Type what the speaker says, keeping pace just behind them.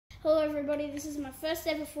Hello everybody, this is my first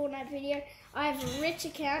ever Fortnite video. I have a rich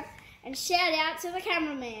account and shout out to the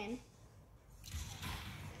cameraman.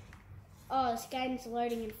 Oh, this game's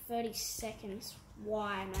loading in 30 seconds.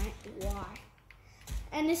 Why, mate? Why?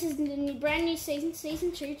 And this is the brand new season,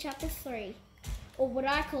 Season 2, Chapter 3. Or what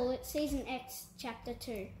I call it, Season X, Chapter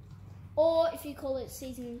 2. Or if you call it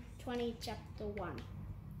Season 20, Chapter 1.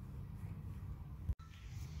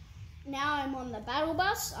 Now I'm on the battle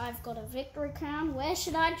bus. I've got a victory crown. Where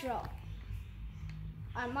should I drop?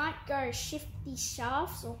 I might go Shifty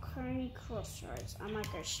Shafts or Coney Crossroads. I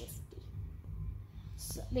might go Shifty.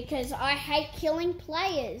 Because I hate killing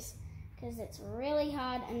players. Because it's really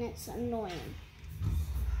hard and it's annoying.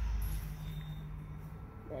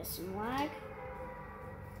 There's some lag.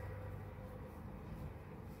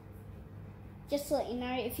 Just to let you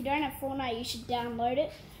know, if you don't have Fortnite, you should download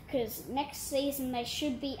it. Because next season they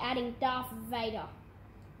should be adding Darth Vader.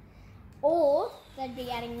 Or they'd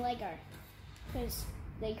be adding Lego. Because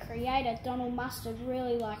the creator, Donald Mustard,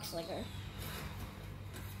 really likes Lego.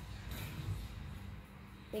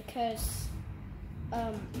 Because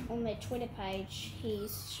on their Twitter page,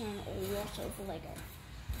 he's shown a lot of Lego.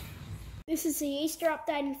 This is the Easter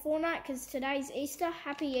update in Fortnite because today's Easter.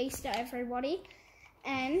 Happy Easter, everybody.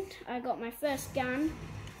 And I got my first gun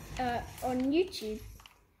on YouTube.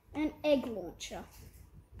 An egg launcher.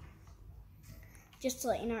 Just to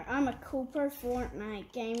let you know, I'm a cool pro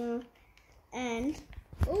Fortnite gamer. And,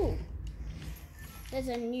 ooh, there's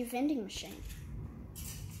a new vending machine.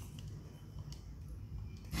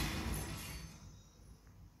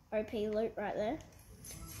 OP loot right there.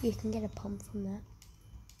 You can get a pump from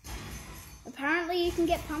that. Apparently you can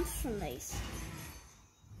get pumps from these.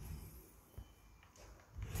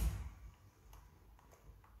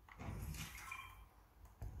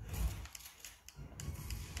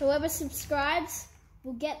 Whoever subscribes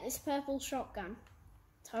will get this purple shotgun.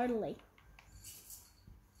 Totally.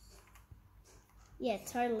 Yeah,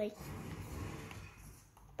 totally.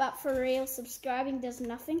 But for real, subscribing does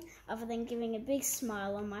nothing other than giving a big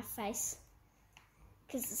smile on my face.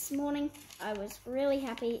 Because this morning, I was really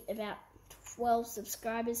happy about 12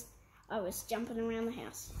 subscribers. I was jumping around the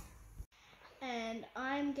house. And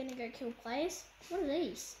I'm going to go kill players. What are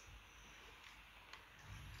these?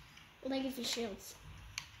 Leg of your shields.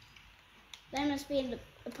 They must be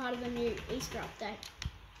a part of the new Easter update.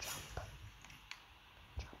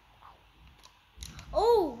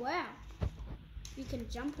 Oh, wow. You can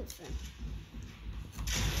jump with them.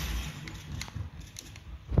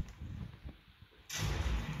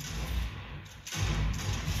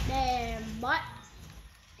 Damn, but.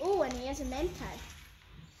 Oh, and he has an M tag.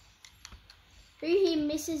 Who here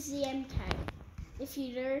misses the M tag? If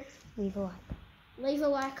you do, Leave a like. Leave a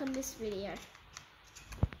like on this video.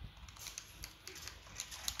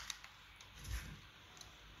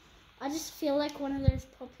 I just feel like one of those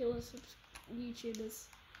popular YouTubers.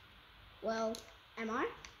 Well, am I?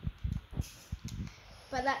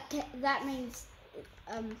 But that means,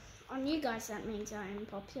 on you guys that means I am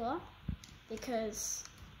popular. Because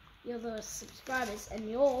you're the subscribers and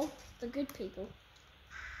you're the good people.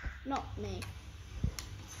 Not me.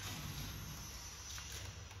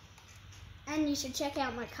 And you should check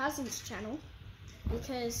out my cousin's channel.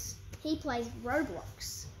 Because he plays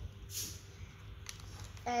Roblox.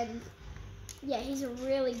 And yeah, he's a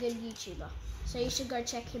really good YouTuber. So you should go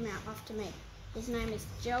check him out after me. His name is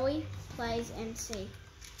Joey Plays MC.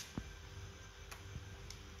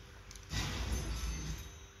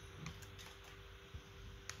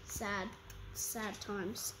 Sad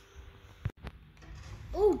times.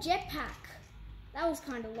 Ooh, jetpack. That was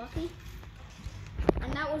kind of lucky.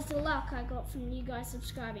 And that was the luck I got from you guys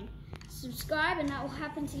subscribing. Subscribe and that will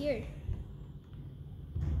happen to you.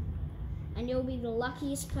 And you'll be the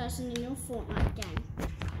luckiest person in your Fortnite game.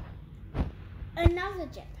 Another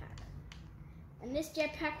jetpack. And this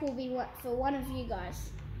jetpack will be for one of you guys.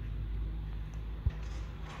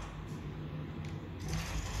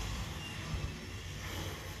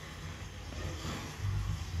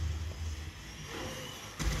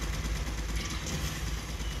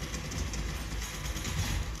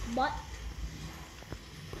 But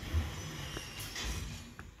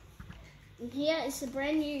and here is the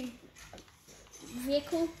brand new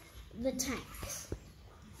vehicle, the tanks.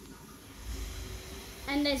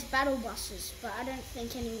 And there's battle buses, but I don't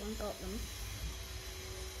think anyone got them.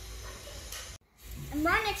 And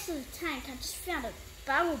right next to the tank, I just found a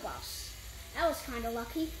battle bus. That was kind of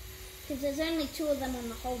lucky, because there's only 2 of them on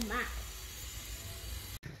the whole map.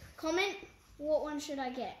 Comment, what one should I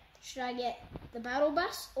get? Should I get the battle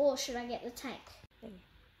bus, or should I get the tank?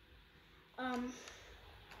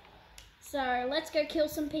 So let's go kill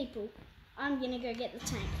some people. I'm gonna go get the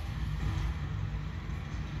tank.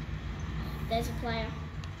 There's a player.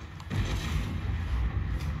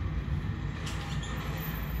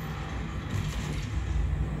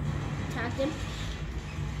 Tagged him.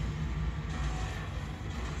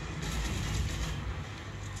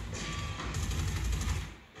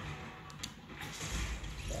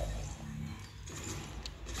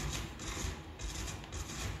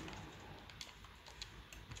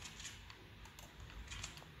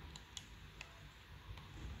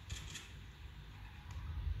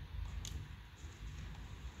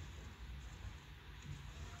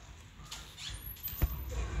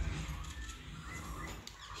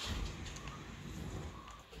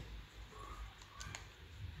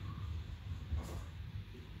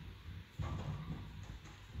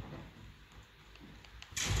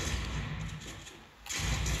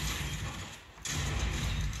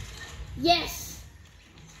 Yes!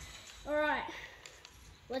 Alright,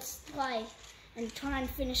 let's play and try and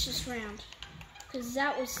finish this round, because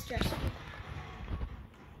that was stressful.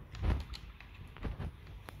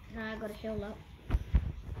 Now I gotta heal up.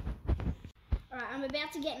 Alright, I'm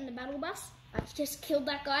about to get in the battle bus. I've just killed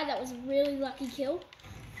that guy. That was a really lucky kill.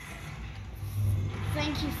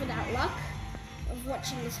 Thank you for that luck of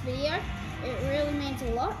watching this video. It really means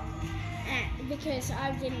a lot. Because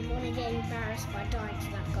I didn't want to get embarrassed by dying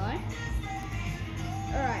to that guy.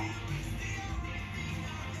 Alright.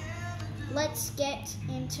 Let's get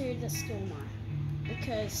into the skill mine,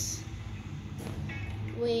 because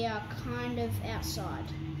we are kind of outside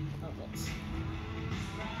of it.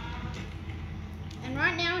 And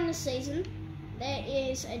right now in the season, there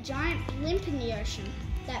is a giant blimp in the ocean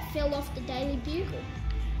that fell off the Daily Bugle.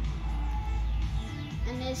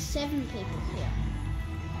 And there's 7 people here.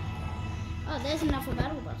 Oh, there's another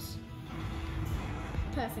battle bus.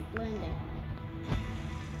 Perfect landing.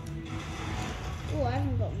 Oh, I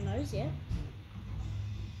haven't gotten those yet.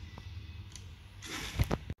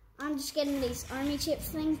 I'm just getting these Omi chip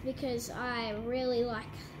things because I really like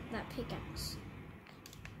that pickaxe.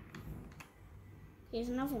 Here's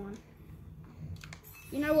another one.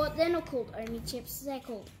 You know what? They're not called Omi chips. They're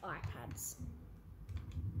called iPads.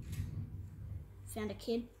 Found a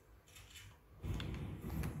kid.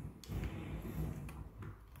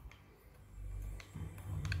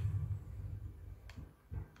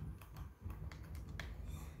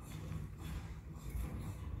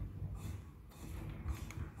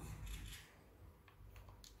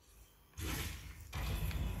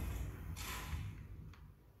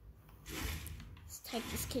 Take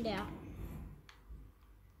this kid out.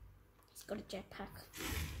 He's got a jetpack.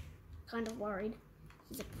 Kind of worried.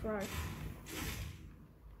 He's a pro.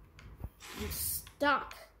 I'm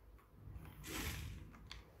stuck.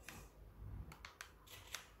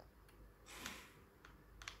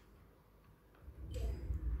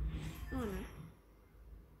 Oh no.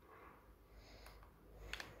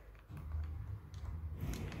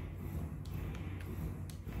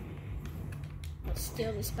 Let's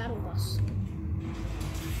steal this battle bus.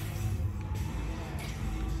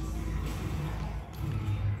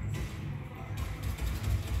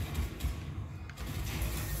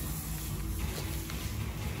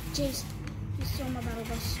 Jeez, you stole my battle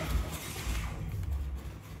bus.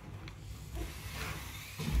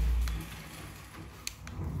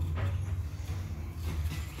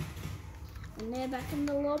 And they're back in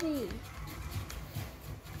the lobby.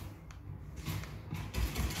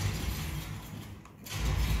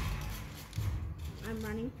 I'm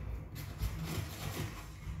running.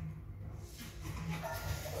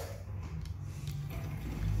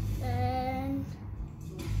 And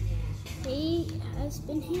he has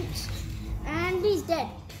been hit. And he's dead.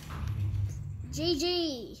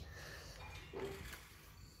 GG.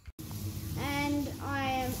 And I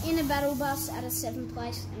am in a battle bus at a 7th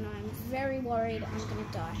place, and I'm very worried I'm going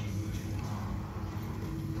to die.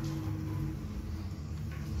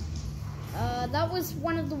 That was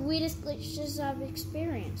one of the weirdest glitches I've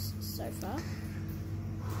experienced so far.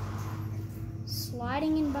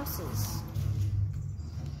 Sliding in buses.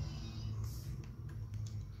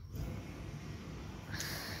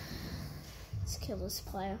 Let's kill this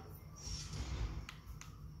player.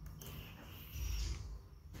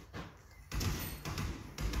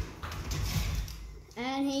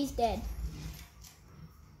 And he's dead.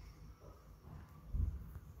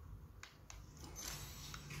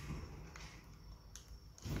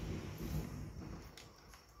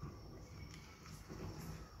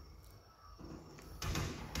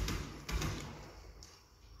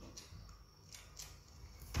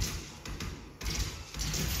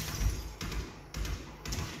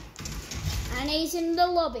 And he's in the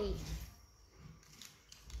lobby.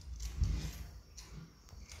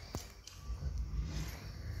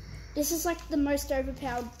 This is like the most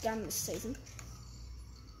overpowered gun this season.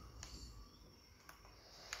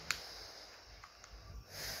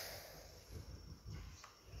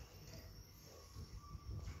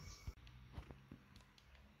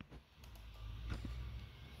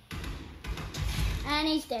 And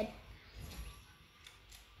he's dead.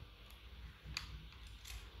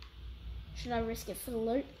 Should I risk it for the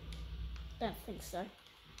loot? Don't think so.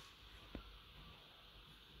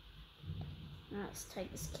 Now let's take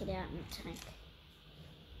this kid out in the tank.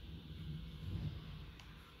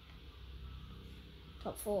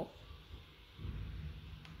 Top 4.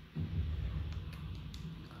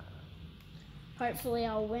 Hopefully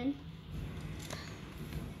I'll win.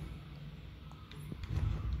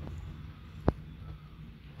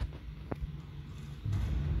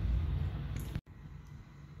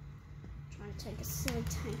 Trying to take a silly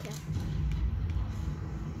tank out.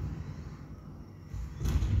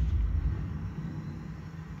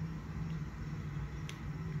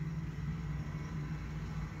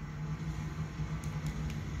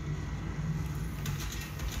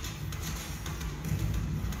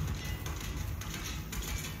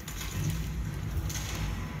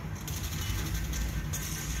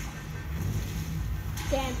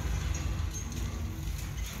 Damn.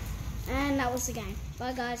 And that was the game.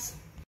 Bye guys.